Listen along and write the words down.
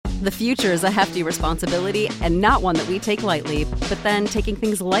The future is a hefty responsibility and not one that we take lightly. But then taking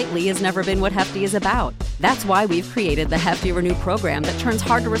things lightly has never been what Hefty is about. That's why we've created the Hefty Renew program that turns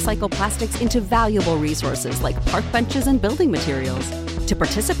hard-to-recycle plastics into valuable resources like park benches and building materials. To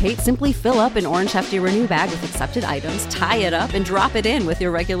participate, simply fill up an orange Hefty Renew bag with accepted items, tie it up, and drop it in with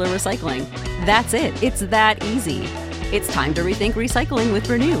your regular recycling. That's it. It's that easy. It's time to rethink recycling with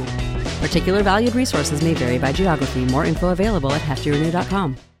Renew. Particular valued resources may vary by geography. More info available at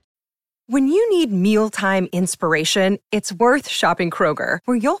heftyrenew.com. When you need mealtime inspiration, it's worth shopping Kroger,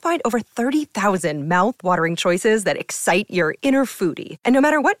 where you'll find over 30,000 mouth-watering choices that excite your inner foodie. And no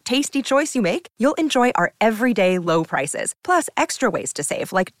matter what tasty choice you make, you'll enjoy our everyday low prices, plus extra ways to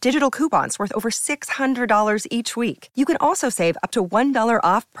save, like digital coupons worth over $600 each week. You can also save up to $1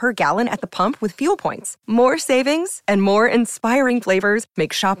 off per gallon at the pump with fuel points. More savings and more inspiring flavors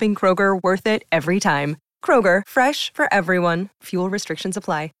make shopping Kroger worth it every time. Kroger, fresh for everyone. Fuel restrictions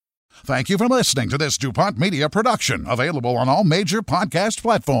apply. Thank you for listening to this DuPont Media production, available on all major podcast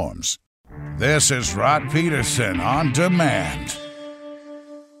platforms. This is Rod Peterson on demand.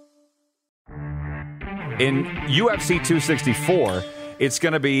 In UFC 264, it's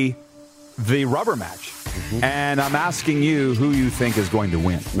going to be the rubber match. Mm-hmm. And I'm asking you who you think is going to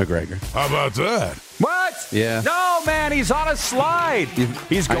win. McGregor. How about that? What? Yeah. No, man, he's on a slide.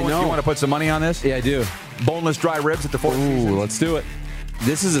 He's going. You want to put some money on this? Yeah, I do. Boneless dry ribs at the fourth season. Let's do it.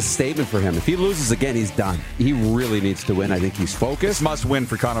 This is a statement for him. If he loses again, he's done. He really needs to win. I think he's focused. It's must win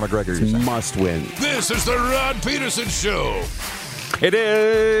for Conor McGregor. Must win. This is the Rod Peterson Show. It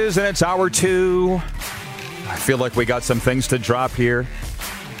is, and it's hour 2. I feel like we got some things to drop here.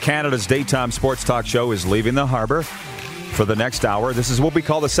 Canada's daytime sports talk show is leaving the harbor for the next hour. This is what we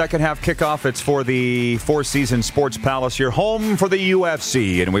call the second half kickoff. It's for the Four Seasons Sports Palace. You're home for the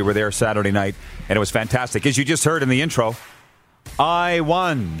UFC, and we were there Saturday night, and it was fantastic. As you just heard in the intro, I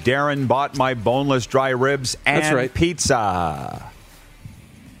won. Darren bought my boneless dry ribs and pizza.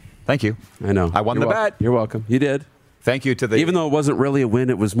 Thank you. I know. I won the bet. You're welcome. You did. Thank you to the... Even though it wasn't really a win,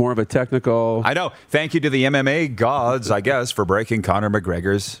 it was more of a technical... I know. Thank you to the MMA gods, I guess, for breaking Conor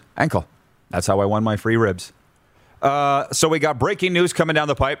McGregor's ankle. That's how I won my free ribs. So we got breaking news coming down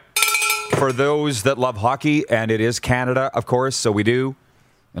the pipe for those that love hockey, and it is Canada, of course, so we do.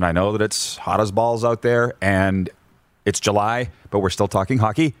 And I know that it's hot as balls out there, and it's July, but we're still talking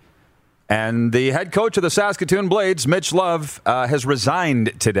hockey. And the head coach of the Saskatoon Blades, Mitch Love, has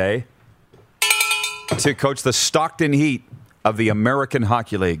resigned today to coach the Stockton Heat of the American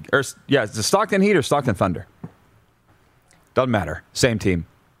Hockey League. Is it the Stockton Heat or Stockton Thunder? Doesn't matter. Same team,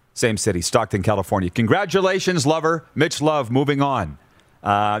 same city, Stockton, California. Congratulations, Lover. Mitch Love moving on.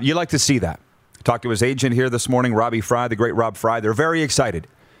 You like to see that. Talked to his agent here this morning, Robbie Fry, the great Rob Fry. They're very excited.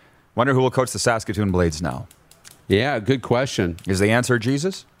 Wonder who will coach the Saskatoon Blades now. Yeah, good question. Is the answer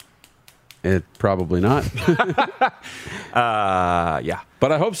Jesus? Probably not. Yeah.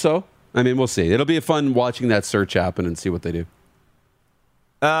 But I hope so. I mean, we'll see. It'll be fun watching that search happen and see what they do.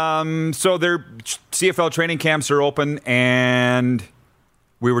 So their CFL training camps are open, and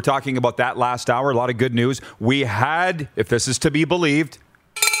we were talking about that last hour. A lot of good news. We had, if this is to be believed,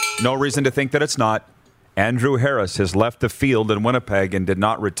 no reason to think that it's not, Andrew Harris has left the field in Winnipeg and did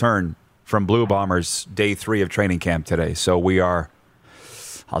not return from Blue Bombers day 3 of training camp today. So we are,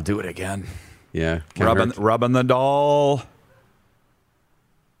 I'll do it again. Yeah. Rubbing the doll.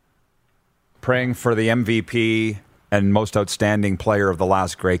 Praying for the MVP and most outstanding player of the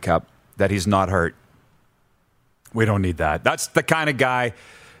last Grey Cup, that he's not hurt. We don't need that. That's the kind of guy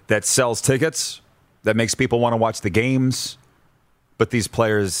that sells tickets, that makes people want to watch the games. But these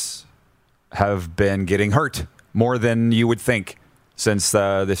players have been getting hurt more than you would think since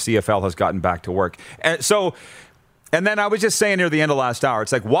the CFL has gotten back to work. And then I was just saying near the end of last hour,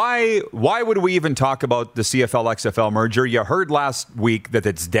 it's like, why would we even talk about the CFL-XFL merger? You heard last week that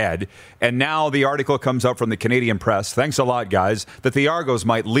it's dead, and now the article comes up from the Canadian press, thanks a lot, guys, that the Argos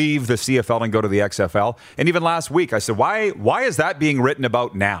might leave the CFL and go to the XFL. And even last week, I said, why is that being written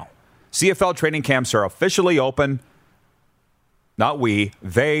about now? CFL training camps are officially open. Not we.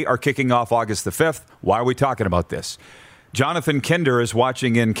 They are kicking off August the 5th. Why are we talking about this? Jonathan Kinder is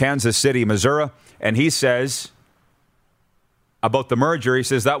watching in Kansas City, Missouri, and he says about the merger, he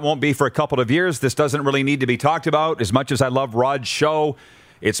says that won't be for a couple of years. This doesn't really need to be talked about. As much as I love Rod's show,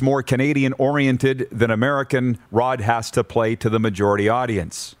 it's more Canadian-oriented than American. Rod has to play to the majority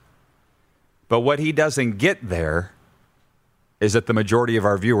audience. But what he doesn't get there is that the majority of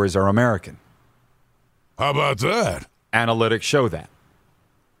our viewers are American. How about that? Analytics show that.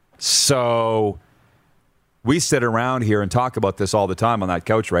 So we sit around here and talk about this all the time on that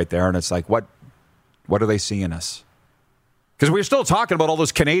couch right there, and it's like, what do they see in us? Because we're still talking about all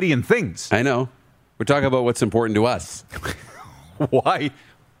those Canadian things. I know. We're talking about what's important to us. Why?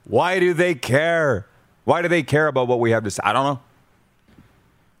 Why do they care? Why do they care about what we have to say? I don't know.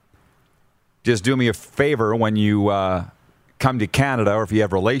 Just do me a favor when you come to Canada, or if you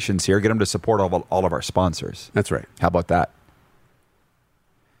have relations here, get them to support all of our sponsors. That's right. How about that?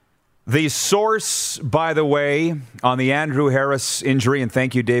 The source, by the way, on the Andrew Harris injury, and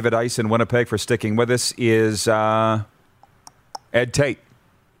thank you, David Ice in Winnipeg, for sticking with us, is Ed Tate.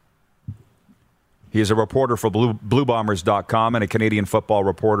 He is a reporter for BlueBombers.com and a Canadian Football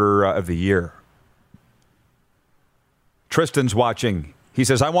Reporter of the Year. Tristan's watching. He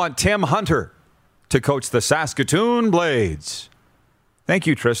says, I want Tim Hunter to coach the Saskatoon Blades. Thank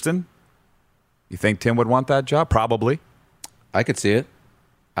you, Tristan. You think Tim would want that job? Probably. I could see it.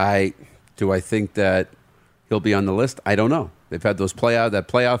 Do I think that he'll be on the list? I don't know. They've had that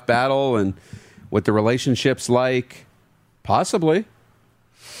playoff battle, and what the relationship's like. Possibly.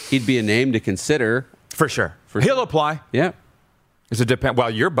 He'd be a name to consider. For sure. He'll apply. Yeah. Does it depend?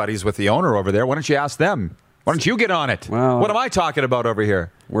 Well, you're buddies with the owner over there. Why don't you ask them? Why don't you get on it? Well, what am I talking about over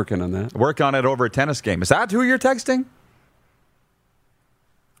here? Working on that. Work on it over a tennis game. Is that who you're texting?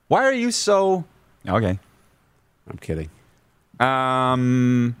 Why are you so... Okay. I'm kidding.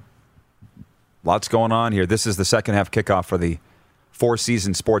 Lots going on here. This is the second half kickoff for the Four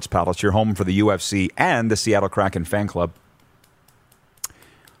Seasons Sports Palace. You're home for the UFC and the Seattle Kraken fan club.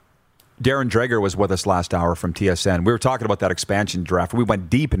 Darren Dreger was with us last hour from TSN. We were talking about that expansion draft. We went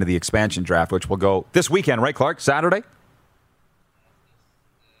deep into the expansion draft, which will go this weekend, right, Clark? Saturday?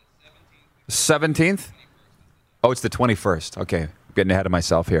 17th? Oh, it's the 21st. Okay, getting ahead of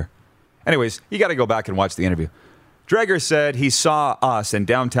myself here. Anyways, you got to go back and watch the interview. Dreger said he saw us in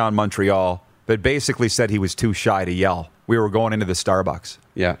downtown Montreal, but basically said he was too shy to yell. We were going into the Starbucks.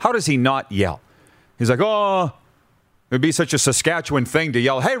 Yeah. How does he not yell? He's like, oh, it'd be such a Saskatchewan thing to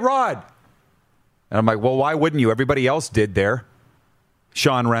yell, hey, Rod! And I'm like, well, why wouldn't you? Everybody else did there.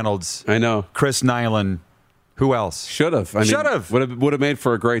 Sean Reynolds. I know. Chris Nyland. Who else? Should have. Should have. Would have made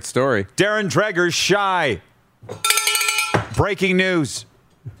for a great story. Darren Dreger's shy. Breaking news.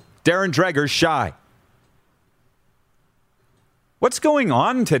 Darren Dreger's shy. What's going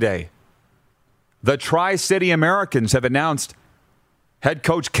on today? The Tri-City Americans have announced head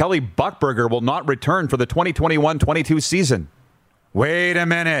coach Kelly Buchberger will not return for the 2021-22 season. Wait a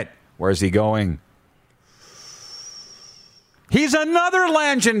minute. Where's he going? He's another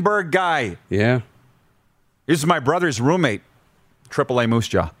Langenberg guy. Yeah. This is my brother's roommate, AAA Moose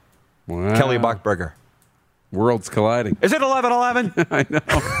Jaw. Wow. Kelly Buchberger. Worlds colliding. Is it 11-11? I know.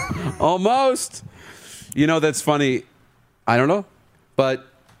 Almost. You know, that's funny. I don't know. But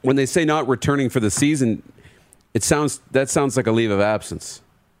when they say not returning for the season, that sounds like a leave of absence.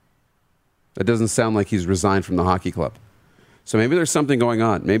 That doesn't sound like he's resigned from the hockey club. So maybe there's something going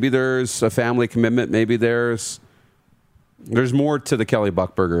on. Maybe there's a family commitment. Maybe there's more to the Kelly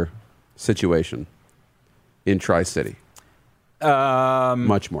Buchberger situation in Tri-City.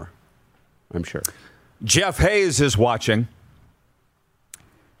 Much more, I'm sure. Jeff Hayes is watching.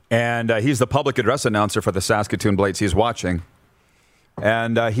 And he's the public address announcer for the Saskatoon Blades. He's watching.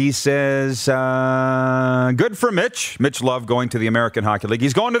 And he says, good for Mitch. Mitch loved going to the American Hockey League.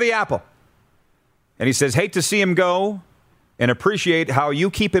 He's going to the Apple. And he says, hate to see him go and appreciate how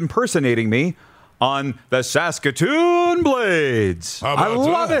you keep impersonating me on the Saskatoon Blades. I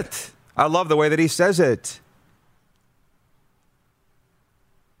love it. I love the way that he says it.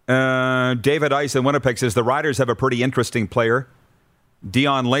 David Ice in Winnipeg says, the Riders have a pretty interesting player.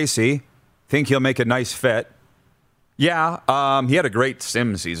 Dion Lacey. Think he'll make a nice fit. Yeah, he had a great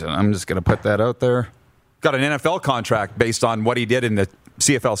sim season. I'm just going to put that out there. Got an NFL contract based on what he did in the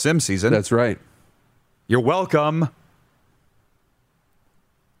CFL sim season. That's right. You're welcome.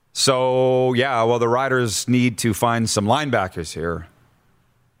 So, yeah, well, the Riders need to find some linebackers here.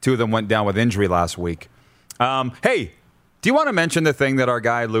 Two of them went down with injury last week. Hey, do you want to mention the thing that our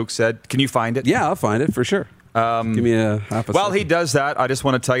guy Luke said? Can you find it? Yeah, I'll find it for sure. Give me a half a While second. he does that, I just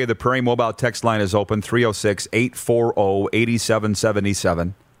want to tell you the Prairie Mobile text line is open,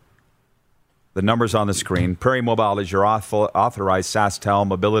 306-840-8777. The number's on the screen. Prairie Mobile is your authorized SaskTel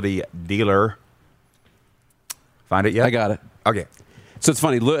mobility dealer. Find it yet? I got it. Okay. So it's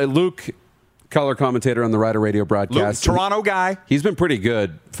funny. Luke, color commentator on the Rider Radio broadcast. Luke, Toronto guy. He's been pretty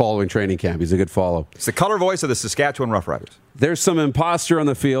good following training camp. He's a good follow. It's the color voice of the Saskatchewan Roughriders. There's some imposter on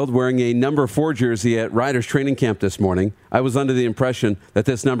the field wearing a number 4 jersey at Riders training camp this morning. I was under the impression that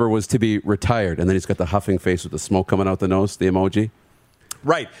this number was to be retired. And then he's got the huffing face with the smoke coming out the nose, the emoji.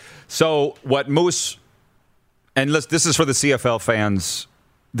 Right. So what Moose, and this is for the CFL fans,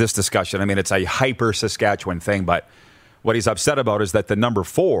 this discussion. I mean, it's a hyper Saskatchewan thing, but What he's upset about is that the number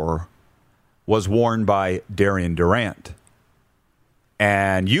 4 was worn by Darian Durant.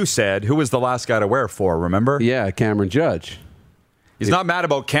 And you said, who was the last guy to wear 4, remember? Yeah, Cameron Judge. He's not mad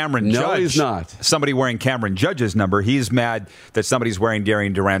about Cameron Judge. No, he's not. Somebody wearing Cameron Judge's number. He's mad that somebody's wearing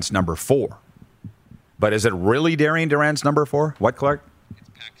Darian Durant's number 4. But is it really Darian Durant's number 4? What, Clark? It's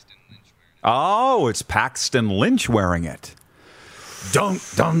Paxton Lynch wearing it. Oh, it's Paxton Lynch wearing it. Dun,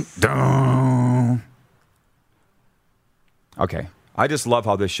 dun, dun. Okay. I just love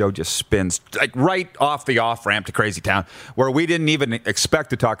how this show just spins like right off the off-ramp to Crazy Town, where we didn't even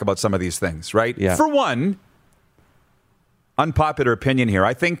expect to talk about some of these things, right? Yeah. For one, unpopular opinion here.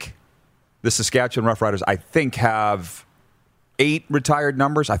 I think the Saskatchewan Roughriders, have 8 retired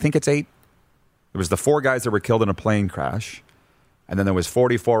numbers. I think it's 8. There was the 4 guys that were killed in a plane crash. And then there was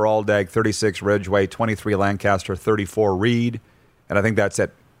 44 Aldag, 36 Ridgway, 23 Lancaster, 34 Reed. And I think that's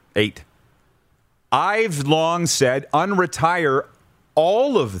at 8. I've long said unretire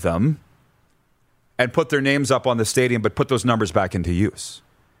all of them and put their names up on the stadium, but put those numbers back into use.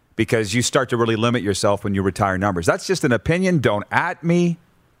 Because you start to really limit yourself when you retire numbers. That's just an opinion. Don't at me.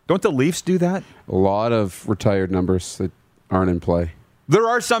 Don't the Leafs do that? A lot of retired numbers that aren't in play. There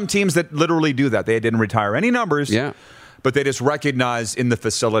are some teams that literally do that. They didn't retire any numbers, but they just recognize in the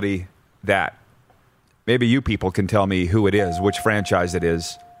facility that. Maybe you people can tell me who it is, which franchise it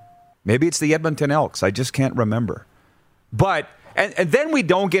is. Maybe it's the Edmonton Elks. I just can't remember. But, and then we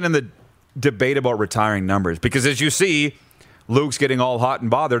don't get in the debate about retiring numbers. Because as you see, Luke's getting all hot and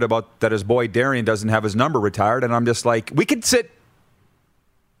bothered about that his boy Darian doesn't have his number retired. And I'm just like, we could sit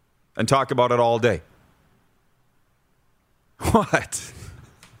and talk about it all day. What?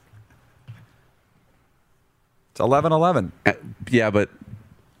 It's 11:11. Yeah, but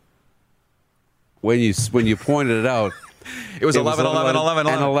when you pointed it out, it was 11:11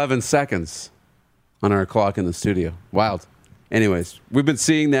 and 11 seconds on our clock in the studio. Wild. Anyways, we've been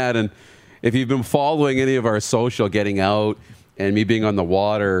seeing that, and if you've been following any of our social getting out and me being on the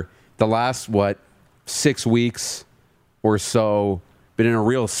water, the last 6 weeks or so, been in a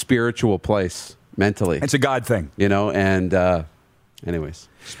real spiritual place mentally. It's a God thing, And anyways,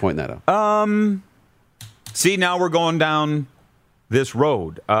 just pointing that out. See, now we're going down this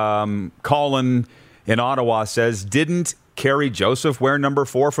road. Colin in Ottawa says, didn't Kerry Joseph wear number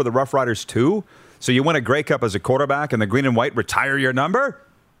 4 for the Rough Riders too? So you win a Grey Cup as a quarterback and the green and white retire your number?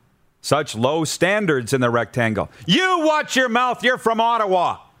 Such low standards in the rectangle. You watch your mouth. You're from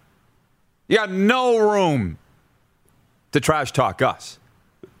Ottawa. You got no room to trash talk us.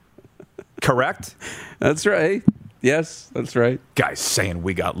 Correct? That's right. Yes, that's right. Guys saying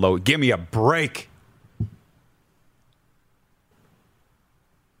we got low. Give me a break.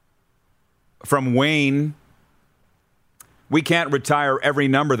 From Wayne, we can't retire every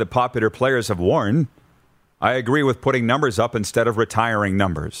number that popular players have worn. I agree with putting numbers up instead of retiring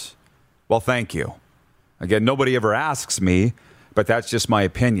numbers. Well, thank you. Again, nobody ever asks me, but that's just my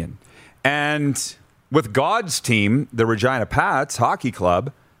opinion. And with God's team, the Regina Pats Hockey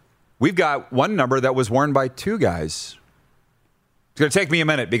Club, we've got one number that was worn by 2 guys. It's going to take me a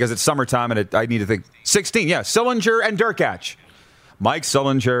minute because it's summertime and I need to think. 16, yeah. Sillinger and Durkach. Mike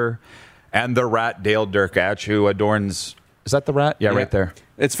Sillinger and the rat Dale Durkach, who adorns... Is that the rat? Yeah, right there.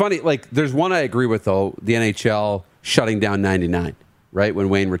 It's funny. Like, there's one I agree with, though. The NHL shutting down 99, right, when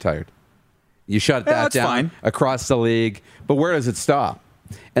Wayne retired. You shut that down across the league. But where does it stop?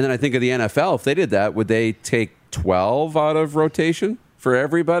 And then I think of the NFL. If they did that, would they take 12 out of rotation for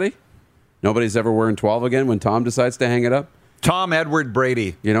everybody? Nobody's ever wearing 12 again when Tom decides to hang it up? Tom Edward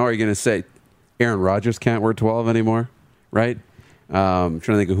Brady. Are you going to say Aaron Rodgers can't wear 12 anymore? Right? I'm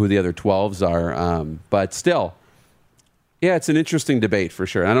trying to think of who the other 12s are. But still, yeah, it's an interesting debate for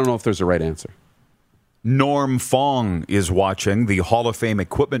sure. I don't know if there's a right answer. Norm Fong is watching, the Hall of Fame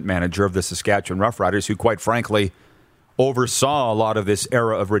equipment manager of the Saskatchewan Roughriders, who quite frankly oversaw a lot of this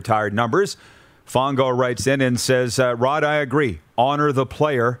era of retired numbers. Fongo writes in and says, Rod, I agree. Honor the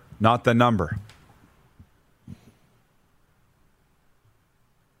player, not the number.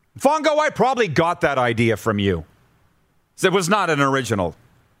 Fongo, I probably got that idea from you. It was not an original.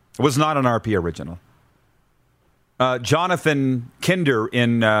 It was not an RP original. Jonathan Kinder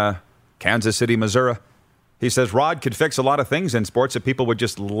in Kansas City, Missouri. He says, Rod could fix a lot of things in sports if people would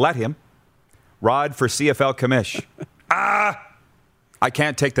just let him. Rod for CFL commish. I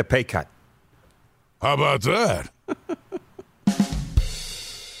can't take the pay cut. How about that?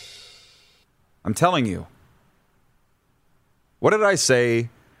 I'm telling you. What did I say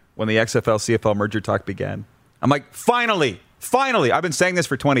when the XFL-CFL merger talk began? I'm like, finally. I've been saying this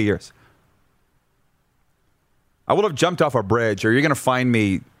for 20 years. I would have jumped off a bridge, or you're going to find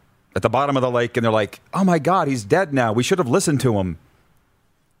me at the bottom of the lake, and they're like, oh my God, he's dead now. We should have listened to him.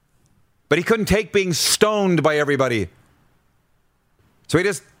 But he couldn't take being stoned by everybody. So he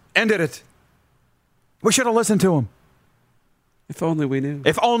just ended it. We should have listened to him. If only we knew.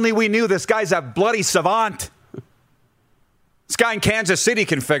 If only we knew. This guy's a bloody savant. This guy in Kansas City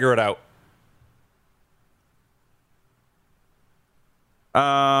can figure it out.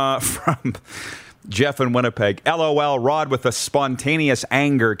 From Jeff in Winnipeg. LOL, Rod with a spontaneous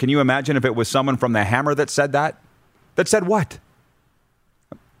anger. Can you imagine if it was someone from the Hammer that said that? That said what?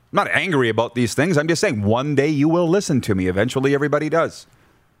 I'm not angry about these things. I'm just saying one day you will listen to me. Eventually everybody does.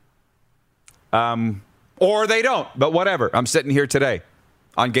 Or they don't, but whatever. I'm sitting here today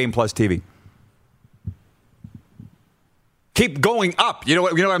on Game Plus TV. Keep going up. You know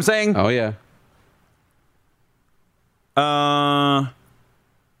what I'm saying? Oh, yeah.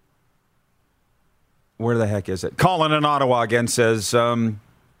 Where the heck is it? Colin in Ottawa again says,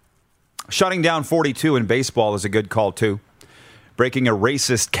 shutting down 42 in baseball is a good call, too. Breaking a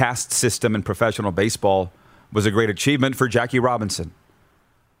racist caste system in professional baseball was a great achievement for Jackie Robinson.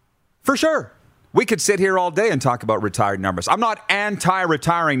 For sure. We could sit here all day and talk about retired numbers. I'm not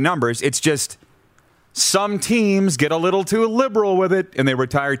anti-retiring numbers. It's just some teams get a little too liberal with it, and they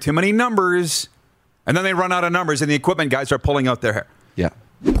retire too many numbers, and then they run out of numbers, and the equipment guys are pulling out their hair. Yeah.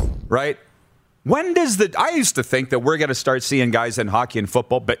 Right? When does I used to think that we're going to start seeing guys in hockey and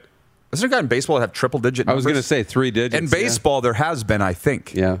football, but is there a guy in baseball that have triple-digit numbers? I was going to say 3 digits. In baseball, there has been, I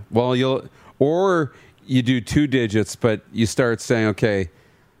think. Yeah. Well, you do 2 digits, but you start saying, okay,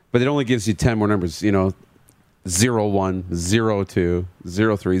 but it only gives you 10 more numbers, 0, 1, 0, 2,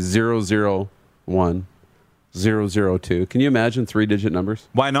 0, 3, 0, 0, 1, 0, 0, 2. Can you imagine 3-digit numbers?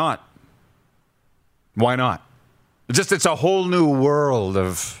 Why not? Why not? It's a whole new world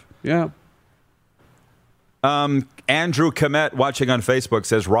of... Yeah. Andrew Komet, watching on Facebook,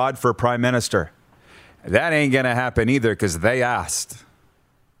 says, Rod for Prime Minister. That ain't going to happen either because they asked.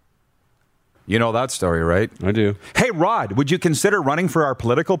 You know that story, right? I do. Hey, Rod, would you consider running for our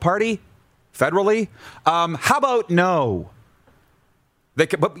political party federally? How about no?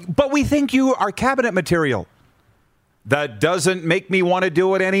 But we think you are cabinet material. That doesn't make me want to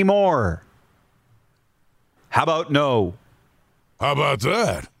do it anymore. How about no? How about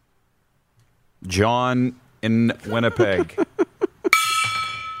that? John in Winnipeg.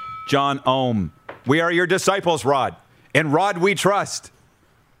 John Ohm. We are your disciples, Rod. In Rod we trust.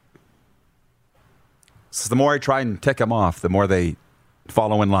 So the more I try and tick them off, the more they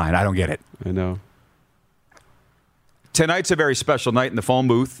follow in line. I don't get it. I know. Tonight's a very special night in the phone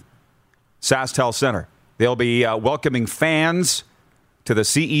booth, SaskTel Center. They'll be welcoming fans to the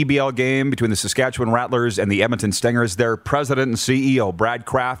CEBL game between the Saskatchewan Rattlers and the Edmonton Stingers. Their president and CEO, Brad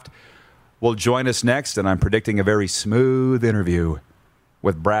Kraft, will join us next, and I'm predicting a very smooth interview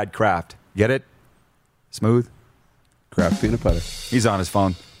with Brad Kraft. Get it? Smooth? Kraft peanut butter. He's on his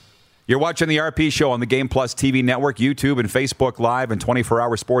phone. You're watching the RP Show on the Game Plus TV network, YouTube, and Facebook Live, and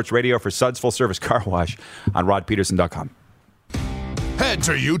 24-hour sports radio for Suds Full Service Car Wash on rodpeterson.com. Head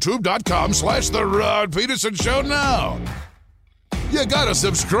to youtube.com/The Rod Peterson Show now. You gotta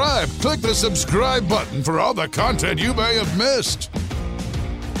subscribe. Click the subscribe button for all the content you may have missed.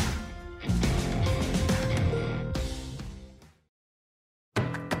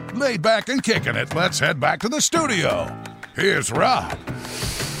 Laid back and kicking it, let's head back to the studio. Here's Rod.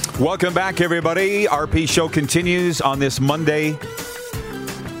 Welcome back, everybody. RP Show continues on this Monday,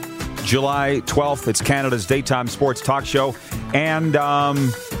 July 12th. It's Canada's daytime sports talk show. And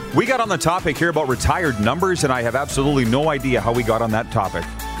we got on the topic here about retired numbers, and I have absolutely no idea how we got on that topic.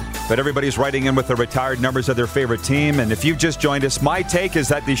 But everybody's writing in with the retired numbers of their favorite team. And if you've just joined us, my take is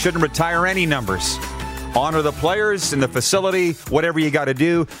that they shouldn't retire any numbers. Honor the players in the facility, whatever you got to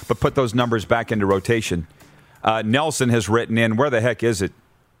do, but put those numbers back into rotation. Nelson has written in, where the heck is it?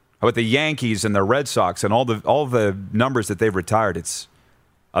 With the Yankees and the Red Sox and all the numbers that they've retired, it's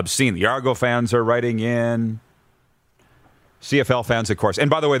obscene. The Argo fans are writing in. CFL fans, of course. And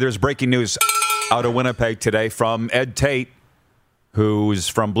by the way, there's breaking news out of Winnipeg today from Ed Tate, who's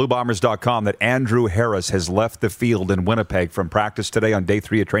from BlueBombers.com, that Andrew Harris has left the field in Winnipeg from practice today on day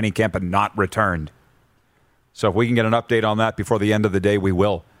 3 of training camp and not returned. So if we can get an update on that before the end of the day, we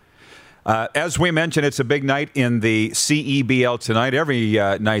will. As we mentioned, it's a big night in the CEBL tonight. Every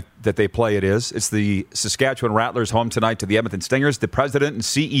night that they play it is. It's the Saskatchewan Rattlers home tonight to the Edmonton Stingers. The president and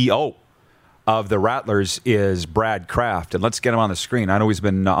CEO of the Rattlers is Brad Kraft. And let's get him on the screen. I know he's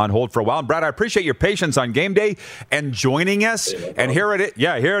been on hold for a while. And Brad, I appreciate your patience on game day and joining us. And here it is.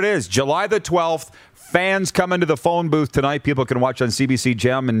 Yeah, here it is. July the 12th. Fans come into the phone booth tonight. People can watch on CBC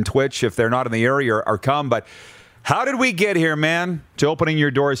Gem and Twitch if they're not in the area or come. But How did we get here, man, to opening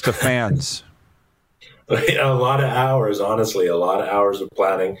your doors to fans? A lot of hours, honestly, a lot of hours of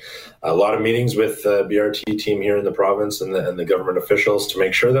planning, a lot of meetings with the BRT team here in the province and the government officials to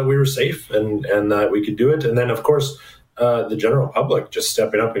make sure that we were safe and that we could do it. And then, of course, the general public just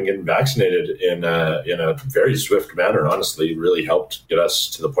stepping up and getting vaccinated in a very swift manner, honestly, really helped get us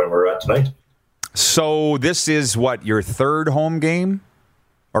to the point where we're at tonight. So this is what, your third home game?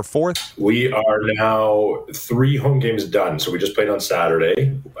 Or fourth? We are now 3 home games done. So we just played on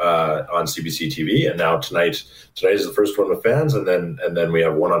Saturday on CBC TV, and now tonight is the first one with fans, and then we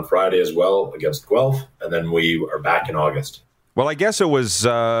have one on Friday as well against Guelph, and then we are back in August. Well, I guess it was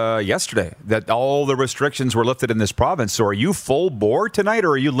yesterday that all the restrictions were lifted in this province. So are you full bore tonight,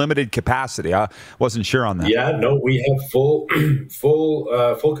 or are you limited capacity? I wasn't sure on that. Yeah, no, we have full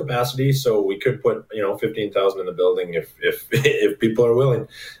capacity, so we could put 15,000 in the building if people are willing.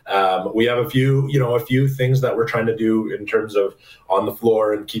 We have a few things that we're trying to do in terms of on the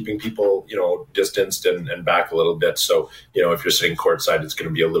floor and keeping people distanced and back a little bit. So if you're sitting courtside, it's going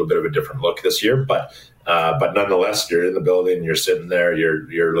to be a little bit of a different look this year, but nonetheless, you're in the building, you're sitting there,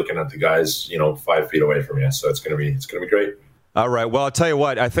 you're looking at the guys, 5 feet away from you. So it's going to be great. All right. Well, I'll tell you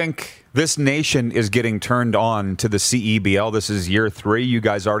what, I think this nation is getting turned on to the CEBL. This is year 3. You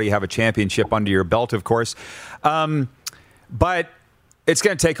guys already have a championship under your belt, of course. But it's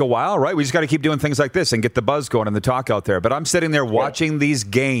going to take a while, right? We just got to keep doing things like this and get the buzz going and the talk out there. But I'm sitting there watching these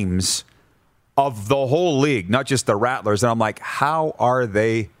games of the whole league, not just the Rattlers. And I'm like, how are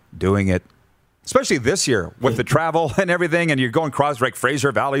they doing it? Especially this year with the travel and everything, and you're going cross-break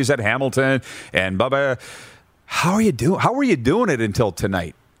Fraser Valley's at Hamilton and Bubba. How are you doing it until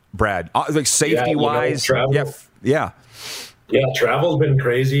tonight, Brad? Like safety-wise? Travel. Yeah. Yeah, travel's been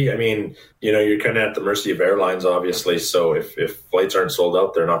crazy. I mean, you're kind of at the mercy of airlines, obviously. So if flights aren't sold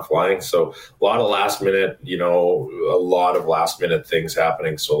out, they're not flying. So a lot of last minute things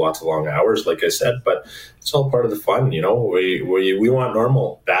happening. So lots of long hours, like I said, but it's all part of the fun. We want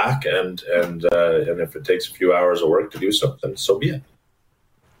normal back, and if it takes a few hours of work to do something, so be it.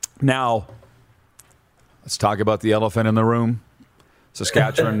 Now, let's talk about the elephant in the room.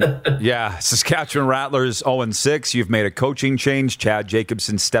 Saskatchewan Rattlers 0-6. You've made a coaching change. Chad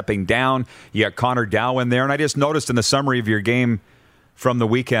Jacobson stepping down. You got Connor Dow in there. And I just noticed in the summary of your game from the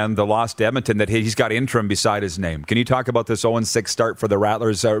weekend, the loss to Edmonton, that he's got interim beside his name. Can you talk about this 0-6 start for the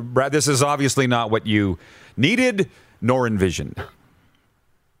Rattlers? Brad, this is obviously not what you needed nor envisioned.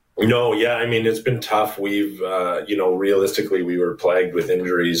 No, yeah, I mean, it's been tough. We've, realistically, we were plagued with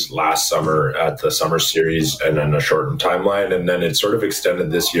injuries last summer at the summer series and then a shortened timeline. And then it sort of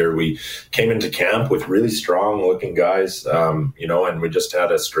extended this year. We came into camp with really strong looking guys, and we just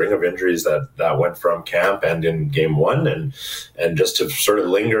had a string of injuries that went from camp and in game 1 and just have sort of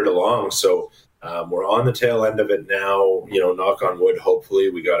lingered along. So we're on the tail end of it now, knock on wood. Hopefully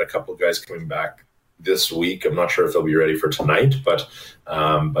we got a couple of guys coming back this week. I'm not sure if they'll be ready for tonight, but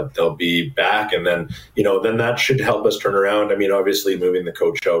they'll be back. And then, then that should help us turn around. I mean, obviously moving the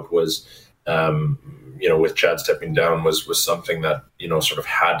coach out was, with Chad stepping down was something that, sort of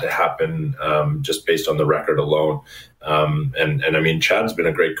had to happen just based on the record alone. And I mean, Chad's been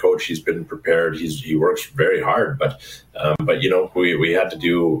a great coach. He's been prepared. He works very hard, but we had to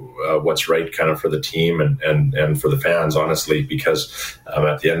do what's right kind of for the team and for the fans, honestly, because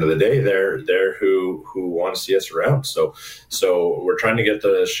at the end of the day, they're who want to see us around. So we're trying to get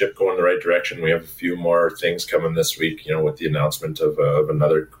the ship going in the right direction. We have a few more things coming this week, with the announcement of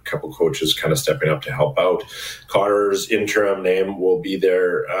another couple coaches kind of stepping up to help out. Connor's interim name will be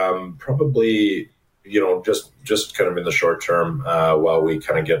there probably, just kind of in the short term while we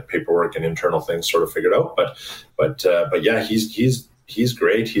kind of get paperwork and internal things sort of figured out. But yeah, he's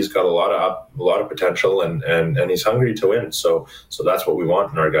great. He's got a lot of potential and he's hungry to win. So that's what we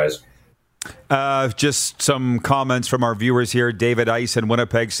want in our guys. Just some comments from our viewers here. David Ice in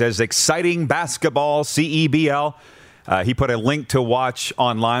Winnipeg says, exciting basketball, CEBL. He put a link to watch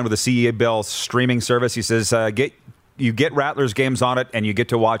online with the CEBL streaming service. He says, you get Rattlers games on it, and you get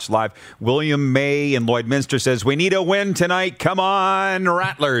to watch live. William May in Lloydminster says, we need a win tonight. Come on,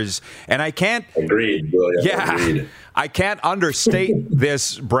 Rattlers. And I can't... Agreed, William. Yeah, agreed. I can't understate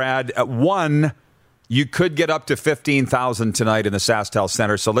this, Brad. One, you could get up to 15,000 tonight in the SaskTel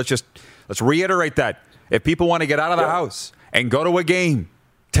Center. So let's reiterate that. If people want to get out of the house and go to a game,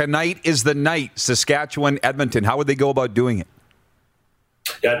 tonight is the night. Saskatchewan, Edmonton. How would they go about doing it?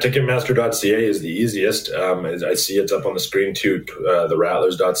 Yeah, Ticketmaster.ca is the easiest. As I see it's up on the screen too. The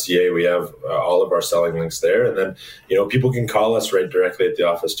Rattlers.ca, we have all of our selling links there, and then people can call us right directly at the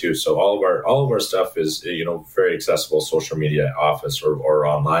office too. So all of our stuff is very accessible, social media, office or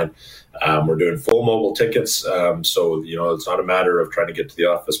online. We're doing full mobile tickets, so it's not a matter of trying to get to the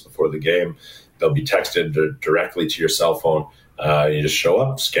office before the game. They'll be texted directly to your cell phone. You just show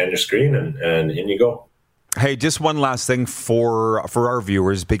up, scan your screen, and in you go. Hey, just one last thing for our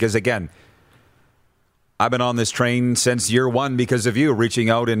viewers, because, again, I've been on this train since year one because of you reaching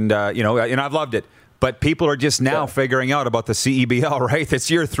out and I've loved it. But people are just now figuring out about the CEBL, right? It's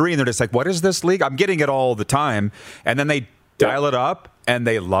year 3, and they're just like, what is this league? I'm getting it all the time. And then they dial it up, and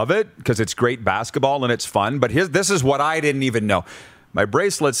they love it because it's great basketball and it's fun. But this is what I didn't even know. My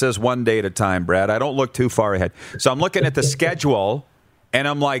bracelet says 1 day at a time, Brad. I don't look too far ahead. So I'm looking at the schedule. And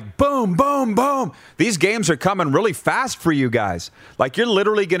I'm like, boom, boom, boom. These games are coming really fast for you guys. Like, you're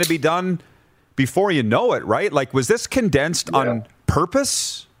literally going to be done before you know it, right? Like, was this condensed on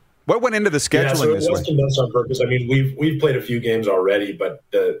purpose? What went into the scheduling? Yeah, so it was condensed on purpose. I mean, we've played a few games already, but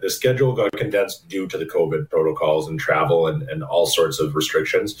the schedule got condensed due to the COVID protocols and travel and all sorts of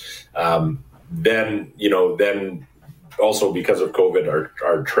restrictions. Then also because of COVID,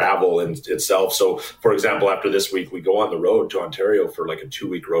 our travel in itself. So, for example, after this week, we go on the road to Ontario for like a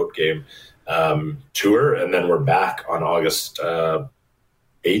 2-week road game tour, and then we're back on August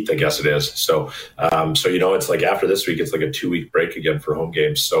 8th, I guess it is. So it's like after this week, it's like a 2-week break again for home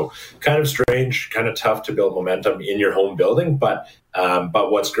games. So kind of strange, kind of tough to build momentum in your home building. But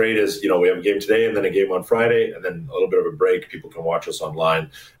what's great is, we have a game today and then a game on Friday and then a little bit of a break. People can watch us online.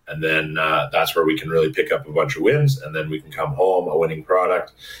 And then that's where we can really pick up a bunch of wins. And then we can come home, a winning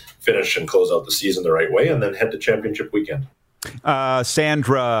product, finish and close out the season the right way, and then head to championship weekend.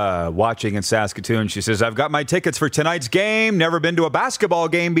 Sandra, watching in Saskatoon, she says, I've got my tickets for tonight's game. Never been to a basketball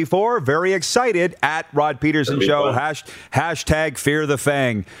game before. Very excited. At Rod Peterson Show. Hashtag Fear the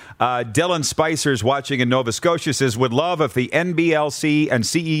Fang. Dylan Spicer's watching in Nova Scotia says, would love if the NBLC and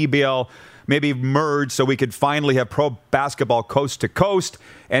CEBL maybe merge so we could finally have pro basketball coast to coast.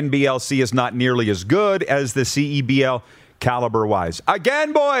 NBLC is not nearly as good as the CEBL caliber-wise.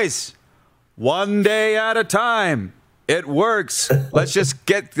 Again, boys, 1 day at a time. It works. Let's just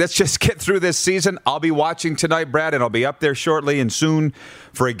get through this season. I'll be watching tonight, Brad, and I'll be up there shortly and soon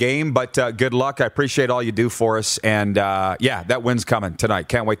for a game. But good luck. I appreciate all you do for us. And, that win's coming tonight.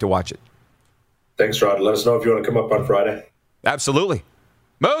 Can't wait to watch it. Thanks, Rod. Let us know if you want to come up on Friday. Absolutely.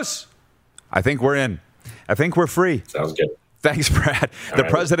 Moose, I think we're in. I think we're free. Sounds good. Thanks, Brad. The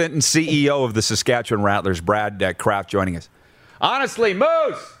president and CEO of the Saskatchewan Rattlers, Brad Kraft, joining us. Honestly,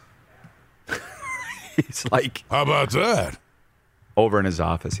 Moose! He's like... How about that? Over in his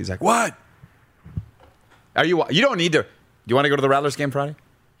office. He's like, what? You don't need to... Do you want to go to the Rattlers game Friday?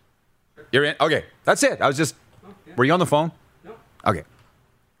 You're in? Okay, that's it. I was just... Were you on the phone? No. Okay.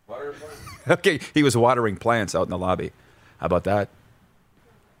 Watering plants. Okay, he was watering plants out in the lobby. How about that?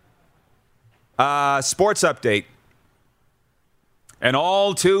 Sports update. An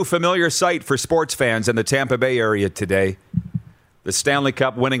all too familiar sight for sports fans in the Tampa Bay area today. The Stanley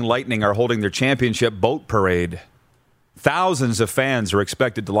Cup winning Lightning are holding their championship boat parade. Thousands of fans are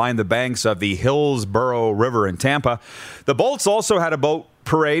expected to line the banks of the Hillsborough River in Tampa. The Bolts also had a boat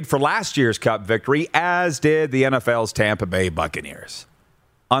parade for last year's Cup victory, as did the NFL's Tampa Bay Buccaneers.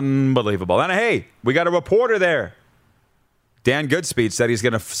 Unbelievable. And hey, we got a reporter there. Dan Goodspeed said he's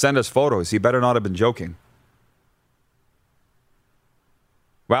going to send us photos. He better not have been joking.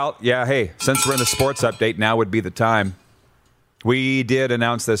 Well, yeah, hey, since we're in the sports update, now would be the time. We did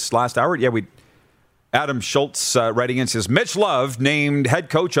announce this last hour. Yeah, Adam Schultz writing in says, Mitch Love named head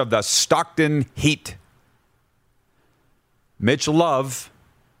coach of the Stockton Heat. Mitch Love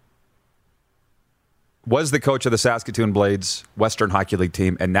was the coach of the Saskatoon Blades Western Hockey League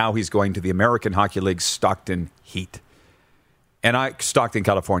team, and now he's going to the American Hockey League Stockton Heat. Stockton,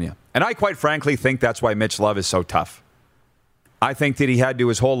 California. And I quite frankly think that's why Mitch Love is so tough. I think that he had to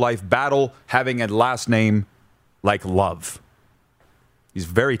his whole life battle having a last name like Love. He's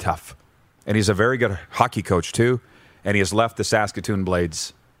very tough. And he's a very good hockey coach, too. And he has left the Saskatoon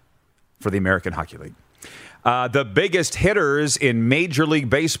Blades for the American Hockey League. The biggest hitters in Major League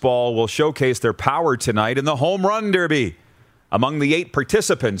Baseball will showcase their power tonight in the Home Run Derby. Among the 8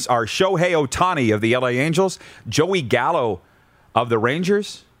 participants are Shohei Ohtani of the LA Angels, Joey Gallo of the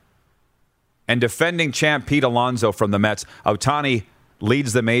Rangers, and defending champ Pete Alonso from the Mets. Ohtani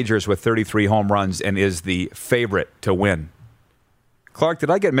leads the majors with 33 home runs and is the favorite to win. Clark, did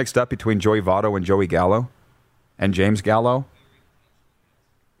I get mixed up between Joey Votto and Joey Gallo and James Gallo?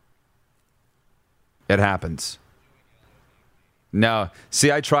 It happens. No.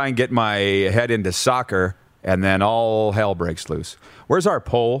 See, I try and get my head into soccer, and then all hell breaks loose. Where's our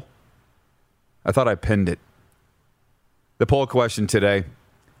poll? I thought I pinned it. The poll question today: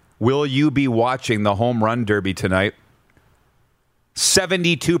 will you be watching the Home Run Derby tonight?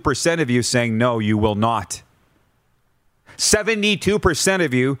 72% of you saying no, you will not. 72%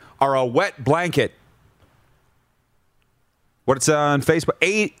 of you are a wet blanket. What's on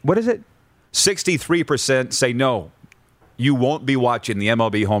Facebook? What is it? 63% say no, you won't be watching the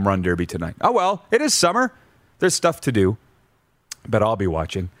MLB Home Run Derby tonight. Oh, well, it is summer. There's stuff to do, but I'll be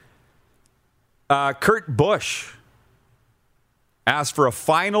watching. Kurt Busch asked for a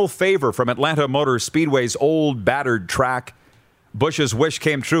final favor from Atlanta Motor Speedway's old battered track. Busch's wish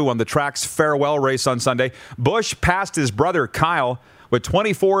came true on the track's farewell race on Sunday. Busch passed his brother Kyle with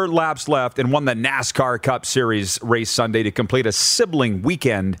 24 laps left and won the NASCAR Cup Series race Sunday to complete a sibling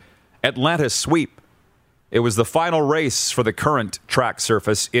weekend Atlanta sweep. It was the final race for the current track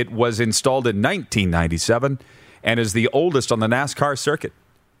surface. It was installed in 1997 and is the oldest on the NASCAR circuit.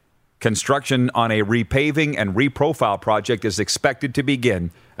 Construction on a repaving and reprofile project is expected to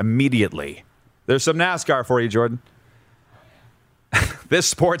begin immediately. There's some NASCAR for you, Jordan. This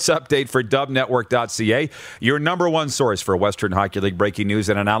sports update for dubnetwork.ca, your number one source for Western Hockey League breaking news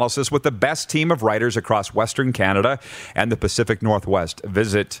and analysis with the best team of writers across Western Canada and the Pacific Northwest.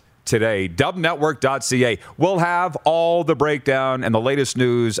 Visit today, dubnetwork.ca. We'll have all the breakdown and the latest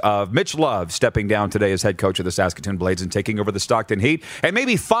news of Mitch Love stepping down today as head coach of the Saskatoon Blades and taking over the Stockton Heat, and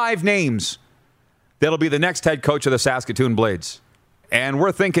maybe 5 names that'll be the next head coach of the Saskatoon Blades. And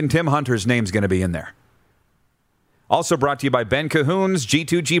we're thinking Tim Hunter's name's going to be in there. Also brought to you by Ben Cahoon's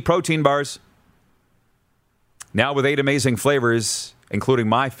G2G protein bars. Now with 8 amazing flavors, including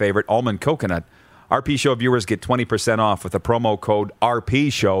my favorite, almond coconut. RP Show viewers get 20% off with the promo code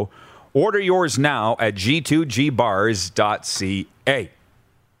RPShow. Order yours now at g2gbars.ca.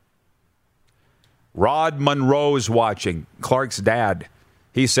 Rod Monroe's watching, Clark's dad.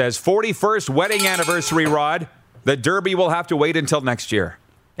 He says, 41st wedding anniversary, Rod. The Derby will have to wait until next year.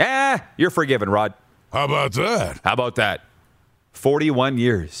 You're forgiven, Rod. How about that? How about that? 41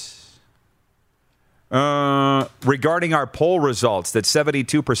 years. Regarding our poll results, that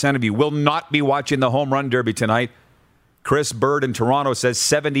 72% of you will not be watching the Home Run Derby tonight. Chris Bird in Toronto says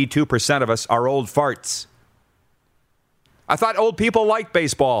 72% of us are old farts. I thought old people liked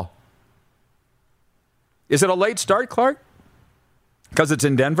baseball. Is it a late start, Clark? Because it's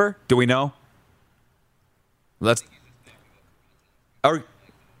in Denver? Do we know?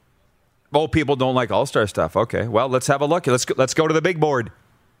 Old people don't like All-Star stuff. Okay, well, let's have a look. Let's go to the big board.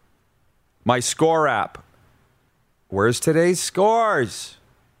 My score app. Where's today's scores?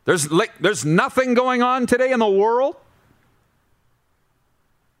 There's nothing going on today in the world.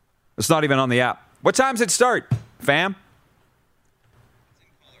 It's not even on the app. What time does it start, fam?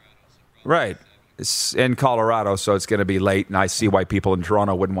 Right. It's in Colorado, so it's going to be late, and I see why people in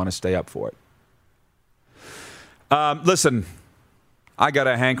Toronto wouldn't want to stay up for it. Listen, I got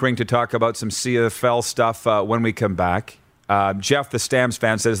a hankering to talk about some CFL stuff when we come back. Jeff, the Stamps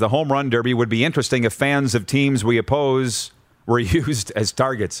fan, says the Home Run Derby would be interesting if fans of teams we oppose were used as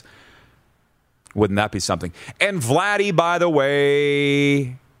targets. Wouldn't that be something? And Vladdy, by the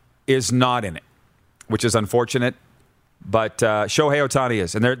way, is not in it, which is unfortunate. But Shohei Ohtani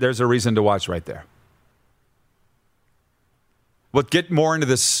is, and there's a reason to watch right there. We'll get more into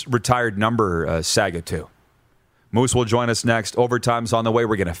this retired number saga, too. Moose will join us next. Overtime's on the way.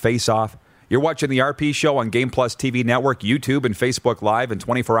 We're going to face off. You're watching the RP Show on Game Plus TV Network, YouTube, and Facebook Live, and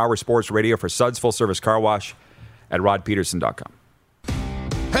 24-hour sports radio for Suds Full Service Car Wash at rodpeterson.com.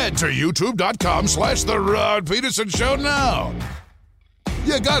 Head to youtube.com/The Rod Peterson Show now.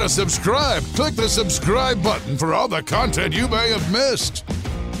 You gotta subscribe. Click the subscribe button for all the content you may have missed.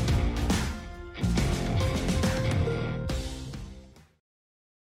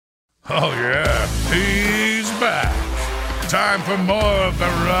 Oh, yeah, he's back. Time for more of the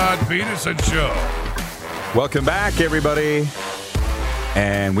Rod Peterson Show. Welcome back, everybody.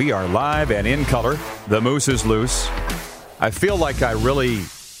 And we are live and in color. The Moose is loose. I feel like I really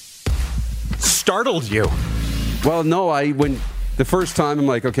startled you. Well, no, when the first time I'm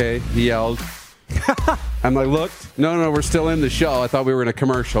like, okay, he yelled. I'm like, look, no, we're still in the show. I thought we were in a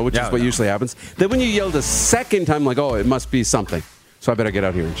commercial, which is what usually happens. Then when you yelled a second time, I'm like, oh, it must be something. So I better get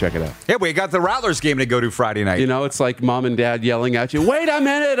out here and check it out. Yeah, we got the Rattlers game to go to Friday night. You know, it's like mom and dad yelling at you, wait a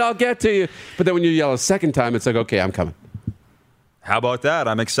minute, I'll get to you. But then when you yell a second time, it's like, okay, I'm coming. How about that?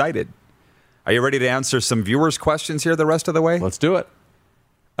 I'm excited. Are you ready to answer some viewers' questions here the rest of the way? Let's do it.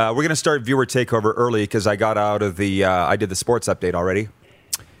 We're going to start viewer takeover early because I got out of I did the sports update already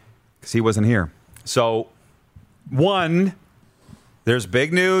because he wasn't here. So, one, There's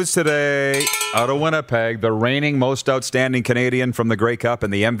big news today out of Winnipeg. The reigning most outstanding Canadian from the Grey Cup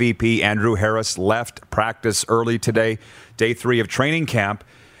and the MVP, Andrew Harris, left practice early today, day 3 of training camp.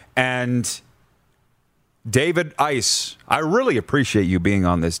 And David Ice, I really appreciate you being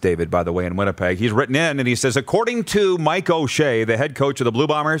on this, David, by the way, in Winnipeg. He's written in and he says, according to Mike O'Shea, the head coach of the Blue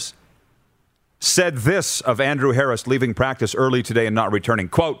Bombers, said this of Andrew Harris leaving practice early today and not returning.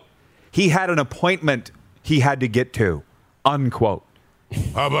 Quote, he had an appointment he had to get to, unquote.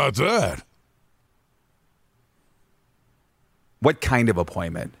 How about that? What kind of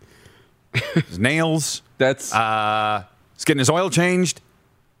appointment? His nails? That's He's getting his oil changed?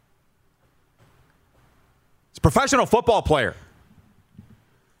 He's a professional football player.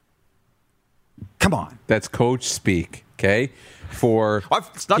 Come on. That's coach speak, okay? It's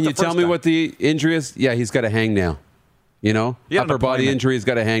not can the you tell first me time. what the injury is? Yeah, he's got a hangnail. You know? He had an Upper body appointment. injury, he's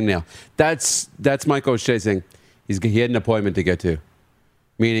got a hangnail. That's Mike O'Shea saying he had an appointment to get to.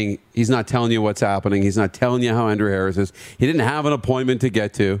 Meaning he's not telling you what's happening. He's not telling you how Andrew Harris is. He didn't have an appointment to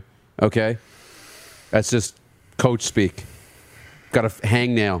get to. Okay? That's just coach speak. Got a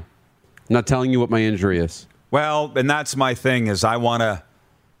hangnail. I'm not telling you what my injury is. Well, and that's my thing is I want to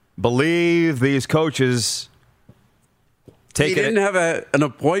believe these coaches He didn't have an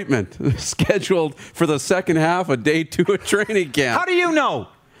appointment scheduled for the second half of day 2 of training camp. How do you know?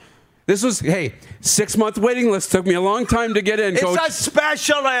 This was, 6-month waiting list. Took me a long time to get in, Coach. It's a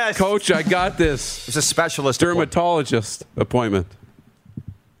specialist. Coach, I got this. It's a specialist. Dermatologist appointment.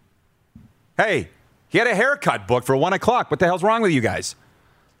 Hey, he had a haircut booked for 1 o'clock. What the hell's wrong with you guys?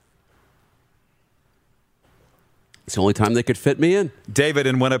 It's the only time they could fit me in. David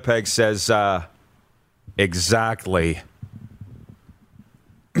in Winnipeg says, exactly.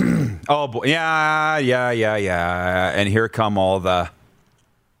 Oh, boy. Yeah. And here come all the...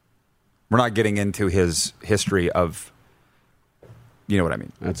 We're not getting into his history of... You know what I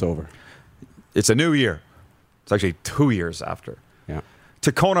mean. That's over. It's a new year. It's actually 2 years after. Yeah.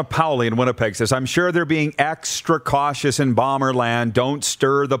 Tacona Powley in Winnipeg says, I'm sure they're being extra cautious in Bomberland. Don't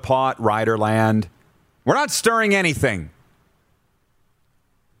stir the pot, Riderland. We're not stirring anything.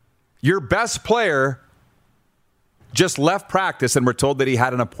 Your best player just left practice and we're told that he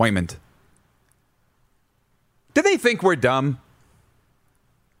had an appointment. Do they think we're dumb?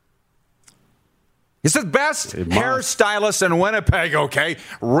 He's the best hairstylist in Winnipeg, okay?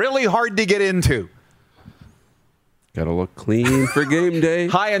 Really hard to get into. Got to look clean for game day.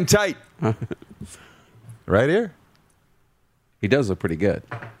 High and tight. Right here. He does look pretty good.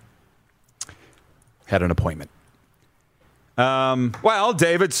 Had an appointment. Well,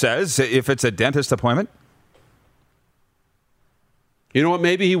 David says if it's a dentist appointment. You know what?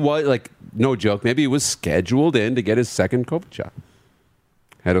 Maybe he was, no joke, maybe he was scheduled in to get his second COVID shot.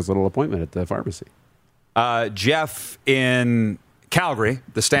 Had his little appointment at the pharmacy. Jeff in Calgary,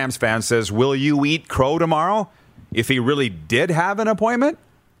 the Stamps fan, says, will you eat crow tomorrow if he really did have an appointment?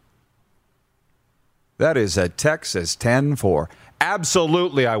 That is a Texas 10-4.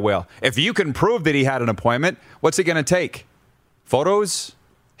 Absolutely, I will. If you can prove that he had an appointment, what's it going to take? Photos?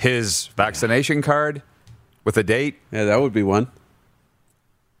 His vaccination card? With a date? Yeah, that would be one.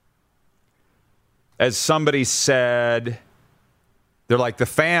 As somebody said, they're like, the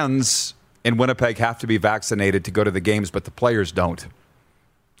fans in Winnipeg have to be vaccinated to go to the games, but the players don't.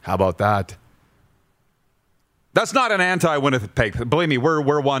 How about that? That's not an anti-Winnipeg. Believe me,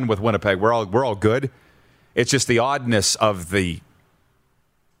 we're one with Winnipeg. We're all good. It's just the oddness of the...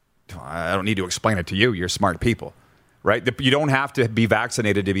 I don't need to explain it to you. You're smart people, right? You don't have to be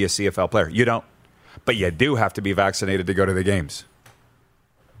vaccinated to be a CFL player. You don't. But you do have to be vaccinated to go to the games.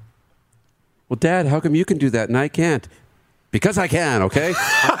 Well, Dad, how come you can do that and I can't? Because I can, okay?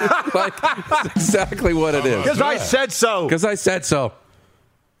 That's exactly what it is. Because I said so. Because I said so.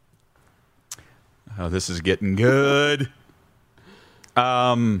 Oh, this is getting good.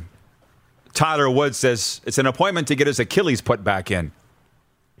 Tyler Wood says it's an appointment to get his Achilles put back in.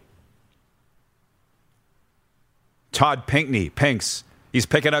 Todd Pinks, he's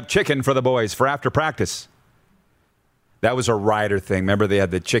picking up chicken for the boys for after practice. That was a Rider thing. Remember they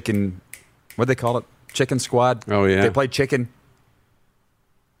had the chicken, what do they call it? Chicken squad? Oh, yeah. They played chicken.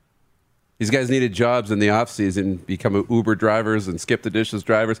 These guys needed jobs in the offseason, become Uber drivers and skip the dishes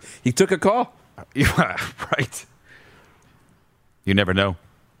drivers. He took a call. Yeah, right. You never know.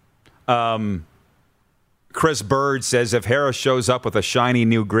 Chris Bird says if Harris shows up with a shiny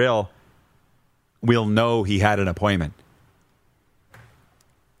new grill, we'll know he had an appointment.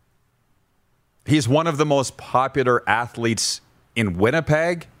 He's one of the most popular athletes in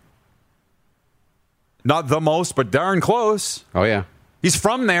Winnipeg. Not the most, but darn close. Oh, yeah. He's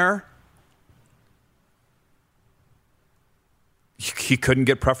from there. he couldn't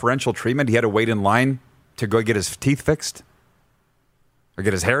get preferential treatment. He had to wait in line to go get his teeth fixed or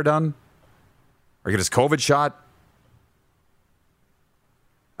get his hair done or get his COVID shot.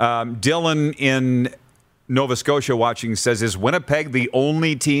 Dylan in Nova Scotia watching says, is Winnipeg the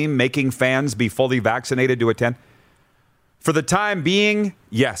only team making fans be fully vaccinated to attend? For the time being,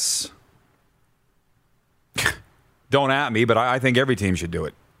 yes. Don't at me, but I think every team should do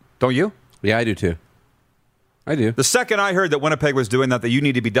it. Don't you? Yeah, I do too. I do. The second I heard that Winnipeg was doing that you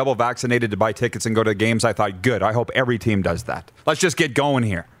need to be double vaccinated to buy tickets and go to games, I thought, good. I hope every team does that. Let's just get going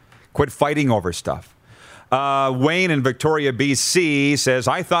here. Quit fighting over stuff. Wayne in Victoria, BC says,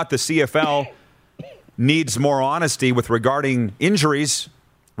 I thought the CFL needs more honesty with regarding injuries.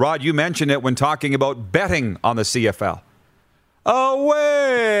 Rod, you mentioned it when talking about betting on the CFL. Oh,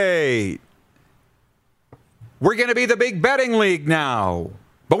 wait. We're going to be the big betting league now.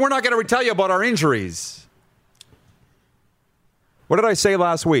 But we're not going to tell you about our injuries. What did I say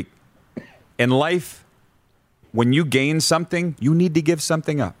last week? In life, when you gain something, you need to give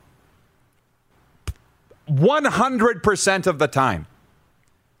something up. 100% of the time.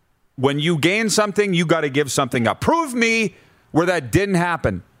 When you gain something, you got to give something up. Prove me where that didn't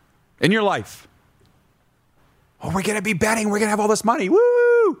happen in your life. Oh, we're going to be betting. We're going to have all this money.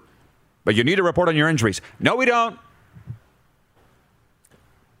 Woo! But you need to report on your injuries. No, we don't.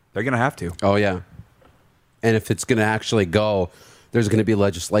 They're going to have to. Oh, yeah. And if it's going to actually go, there's going to be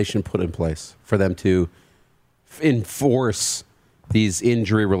legislation put in place for them to enforce these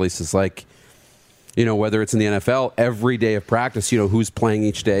injury releases. Like, you know, whether it's in the NFL, every day of practice, you know, who's playing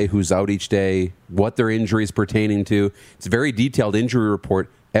each day, who's out each day, what their injury is pertaining to. It's a very detailed injury report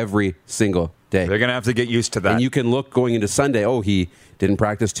every single day. They're going to have to get used to that. And you can look going into Sunday, oh, he didn't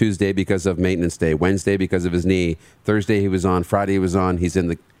practice Tuesday because of maintenance day, Wednesday because of his knee, Thursday he was on, Friday he was on, he's in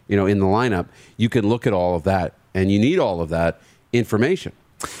the, you know, in the lineup. You can look at all of that, and you need all of that information.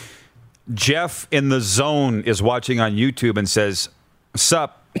 Jeff in the Zone is watching on YouTube and says,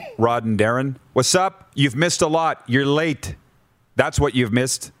 sup, Rod and Darren? What's up? You've missed a lot. You're late. That's what you've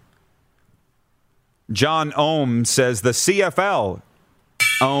missed. John Ohm says the CFL,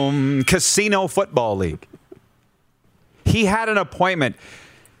 Casino Football League. He had an appointment.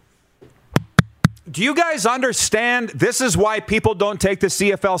 Do you guys understand? This is why people don't take the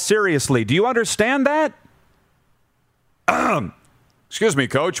CFL seriously. Do you understand that? Excuse me,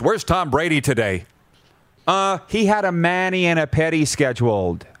 Coach. Where's Tom Brady today? He had a Manny and a Petty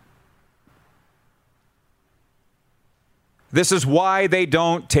scheduled. This is why they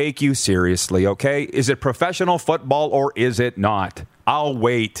don't take you seriously, okay? Is it professional football or is it not? I'll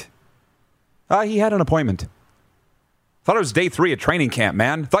wait. He had an appointment. Thought it was day 3 at training camp,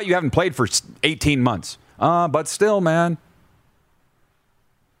 man. Thought you haven't played for 18 months. But still, man.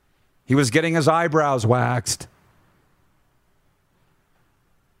 He was getting his eyebrows waxed.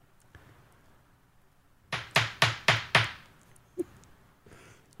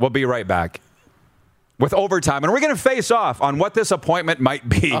 We'll be right back with overtime, and we're going to face off on what this appointment might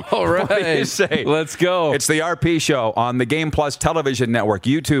be. All right. What do you say? Let's go. It's the RP Show on the Game Plus television network,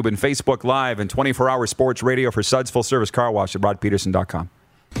 YouTube and Facebook Live, and 24-hour sports radio for Suds Full Service Car Wash at rodpeterson.com.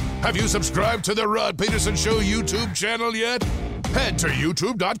 Have you subscribed to the Rod Peterson Show YouTube channel yet? Head to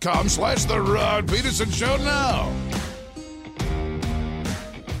youtube.com/The Rod Peterson Show now.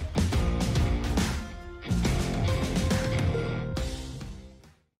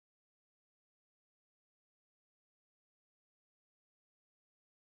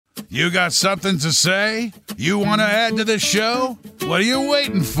 You got something to say? You want to add to the show? What are you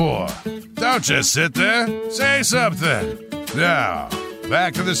waiting for? Don't just sit there. Say something. Now,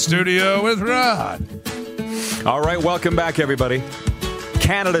 back to the studio with Rod. All right, welcome back, everybody.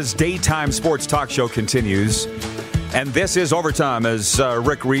 Canada's daytime sports talk show continues. And this is Overtime, as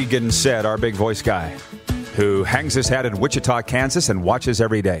Rick Regan said, our big voice guy, who hangs his hat in Wichita, Kansas, and watches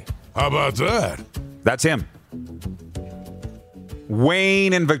every day. How about that? That's him.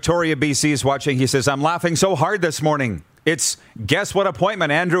 Wayne in Victoria, BC is watching. He says, I'm laughing so hard this morning. It's guess what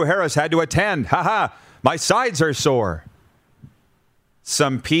appointment Andrew Harris had to attend. Haha, my sides are sore.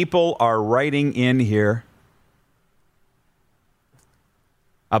 Some people are writing in here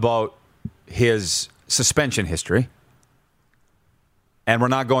about his suspension history. And we're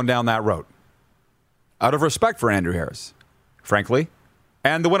not going down that road. Out of respect for Andrew Harris, frankly.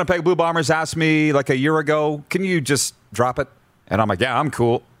 And the Winnipeg Blue Bombers asked me like a year ago, can you just drop it? And I'm like, yeah, I'm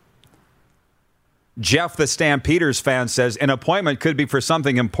cool. Jeff, the Stampeders fan, says an appointment could be for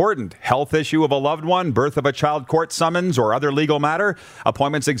something important. Health issue of a loved one, birth of a child, court summons, or other legal matter.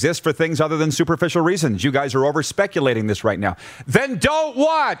 Appointments exist for things other than superficial reasons. You guys are over-speculating this right now. Then don't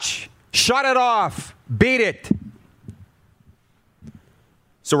watch. Shut it off. Beat it.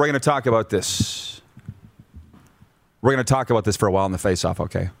 So we're going to talk about this. We're going to talk about this for a while in the face-off,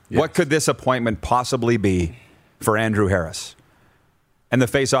 okay? Yes. What could this appointment possibly be for Andrew Harris? And the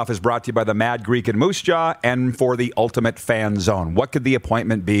face-off is brought to you by the Mad Greek and Moose Jaw and for the Ultimate Fan Zone. What could the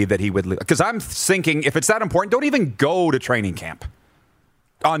appointment be that he would... Because I'm thinking, if it's that important, don't even go to training camp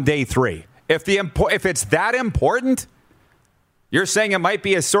on day 3. If it's that important, you're saying it might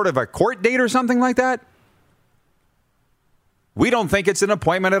be a sort of a court date or something like that? We don't think it's an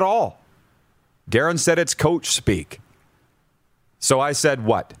appointment at all. Darren said it's coach speak. So I said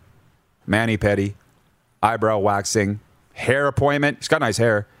what? Mani-pedi, eyebrow waxing, hair appointment. He's got nice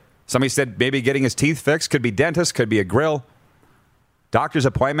hair. Somebody said maybe getting his teeth fixed. Could be dentist, could be a grill. Doctor's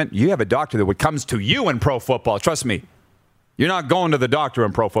appointment. You have a doctor that comes to you in pro football. Trust me. You're not going to the doctor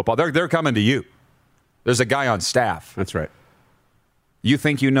in pro football. They're coming to you. There's a guy on staff. That's right. You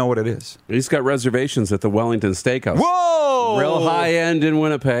think you know what it is. He's got reservations at the Wellington Steakhouse. Whoa! Real high end in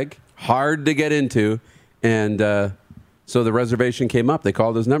Winnipeg. Hard to get into. And so the reservation came up. They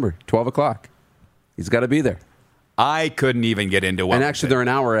called his number. 12 o'clock. He's got to be there. I couldn't even get into Wellington. And actually, they're an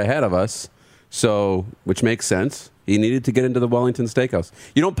hour ahead of us, so which makes sense. He needed to get into the Wellington Steakhouse.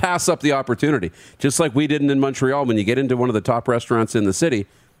 You don't pass up the opportunity. Just like we didn't in Montreal. When you get into one of the top restaurants in the city,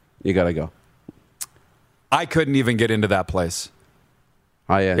 you got to go. I couldn't even get into that place.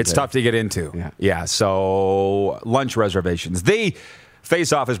 It's tough to get into. Yeah, so lunch reservations. The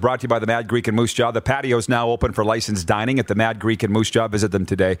Face-Off is brought to you by the Mad Greek and Moose Jaw. The patio is now open for licensed dining at the Mad Greek and Moose Jaw. Visit them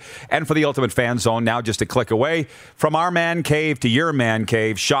today. And for the Ultimate Fan Zone, now just a click away. From our man cave to your man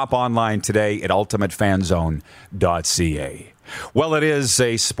cave, shop online today at ultimatefanzone.ca. Well, it is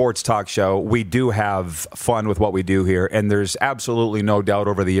a sports talk show. We do have fun with what we do here, and there's absolutely no doubt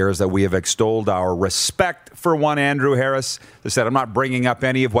over the years that we have extolled our respect for one Andrew Harris. As I said, I'm not bringing up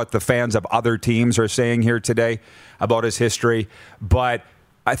any of what the fans of other teams are saying here today about his history, but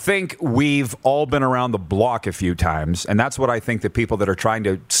I think we've all been around the block a few times, and that's what I think the people that are trying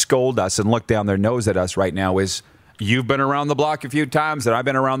to scold us and look down their nose at us right now is, you've been around the block a few times, and I've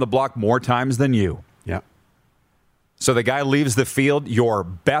been around the block more times than you. Yeah. So the guy leaves the field, your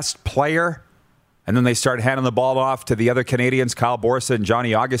best player, and then they start handing the ball off to the other Canadians, Kyle Borsa and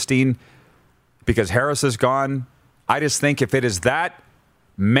Johnny Augustine, because Harris is gone. I just think if it is that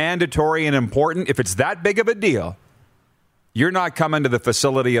mandatory and important, if it's that big of a deal, you're not coming to the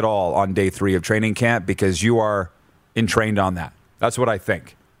facility at all on day 3 of training camp because you are entrained on that. That's what I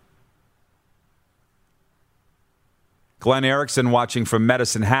think. Glenn Erickson watching from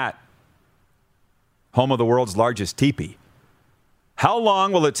Medicine Hat, home of the world's largest teepee. How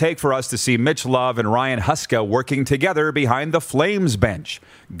long will it take for us to see Mitch Love and Ryan Huska working together behind the Flames bench?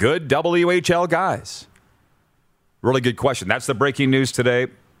 Good WHL guys. Really good question. That's the breaking news today.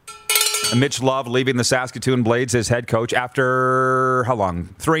 Mitch Love leaving the Saskatoon Blades as head coach after, how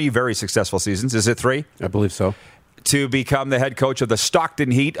long? 3 very successful seasons. Is it 3? I believe so. To become the head coach of the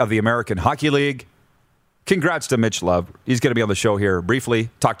Stockton Heat of the American Hockey League. Congrats to Mitch Love. He's going to be on the show here briefly.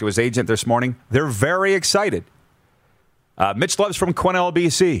 Talked to his agent this morning. They're very excited. Mitch Love's from Quesnel,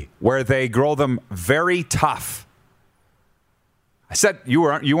 BC, where they grow them very tough. I said, you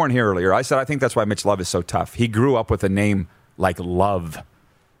weren't here earlier. I said, I think that's why Mitch Love is so tough. He grew up with a name like Love,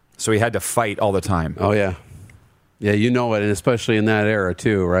 so he had to fight all the time. Oh, yeah. Yeah, you know it, and especially in that era,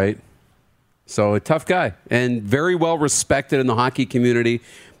 too, right? So a tough guy, and very well respected in the hockey community.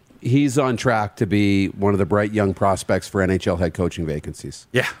 He's on track to be one of the bright young prospects for NHL head coaching vacancies.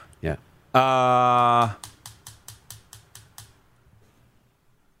 Yeah. Yeah.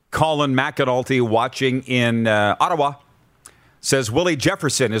 Colin McAnulty watching in Ottawa says Willie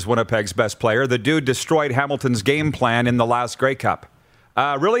Jefferson is Winnipeg's best player. The dude destroyed Hamilton's game plan in the last Grey Cup.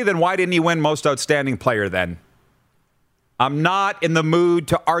 Really? Then why didn't he win most outstanding player then? I'm not in the mood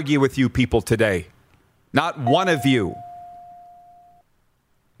to argue with you people today. Not one of you.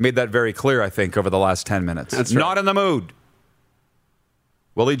 Made that very clear, I think, over the last 10 minutes. That's right. Not in the mood.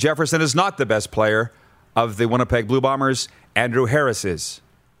 Willie Jefferson is not the best player of the Winnipeg Blue Bombers. Andrew Harris is.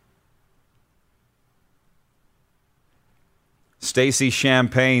 Stacey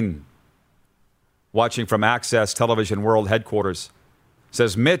Champagne, watching from Access Television World Headquarters,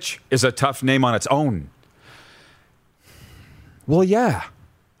 says Mitch is a tough name on its own. Well, yeah.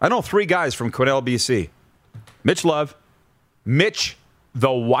 I know 3 guys from Quesnel, BC. Mitch Love, Mitch the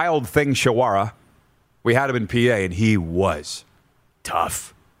Wild Thing Shawara. We had him in PA, and he was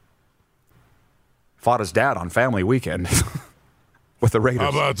tough. Fought his dad on family weekend with the Raiders. How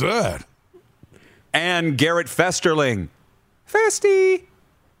about that? And Garrett Festerling. Festy.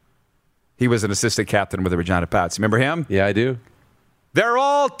 He was an assistant captain with the Regina Pats. Remember him? Yeah, I do. They're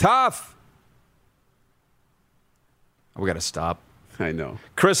all tough. We got to stop. I know.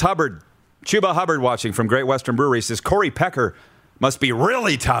 Chris Hubbard, Chuba Hubbard watching from Great Western Brewery says Corey Pecker must be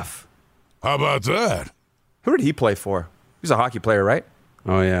really tough. How about that? Who did he play for? He was a hockey player, right?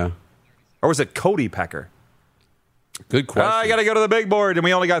 Oh, yeah. Or was it Cody Pecker? Good question. I got to go to the big board, and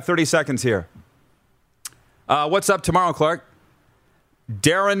we only got 30 seconds here. What's up tomorrow, Clark?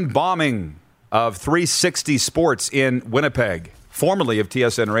 Darren Bombing of 360 Sports in Winnipeg, formerly of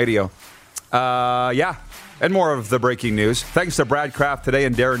TSN Radio. Yeah, and more of the breaking news. Thanks to Brad Kraft today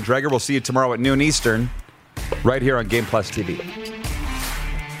and Darren Dreger. We'll see you tomorrow at noon Eastern, right here on Game Plus TV.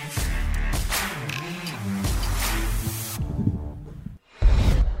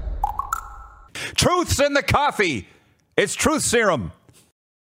 Truth's in the coffee. It's Truth Serum.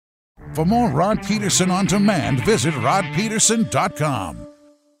 For more Rod Peterson on demand, visit rodpeterson.com.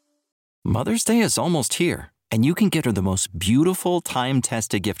 Mother's Day is almost here, and you can get her the most beautiful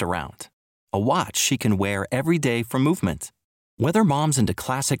time-tested gift around. A watch she can wear every day from Movement. Whether mom's into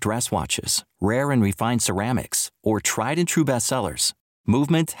classic dress watches, rare and refined ceramics, or tried-and-true bestsellers,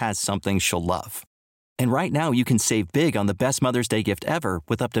 Movement has something she'll love. And right now, you can save big on the best Mother's Day gift ever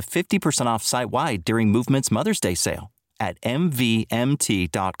with up to 50% off site-wide during Movement's Mother's Day sale at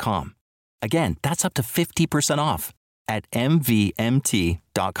MVMT.com. Again, that's up to 50% off at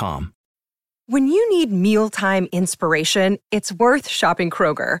MVMT.com. When you need mealtime inspiration, it's worth shopping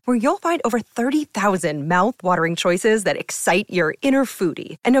Kroger, where you'll find over 30,000 mouth-watering choices that excite your inner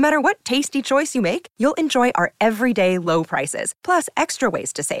foodie. And no matter what tasty choice you make, you'll enjoy our everyday low prices, plus extra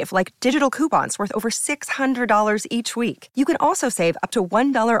ways to save, like digital coupons worth over $600 each week. You can also save up to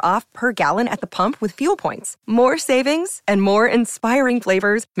 $1 off per gallon at the pump with fuel points. More savings and more inspiring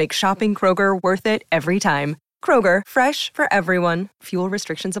flavors make shopping Kroger worth it every time. Kroger, fresh for everyone. Fuel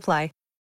restrictions apply.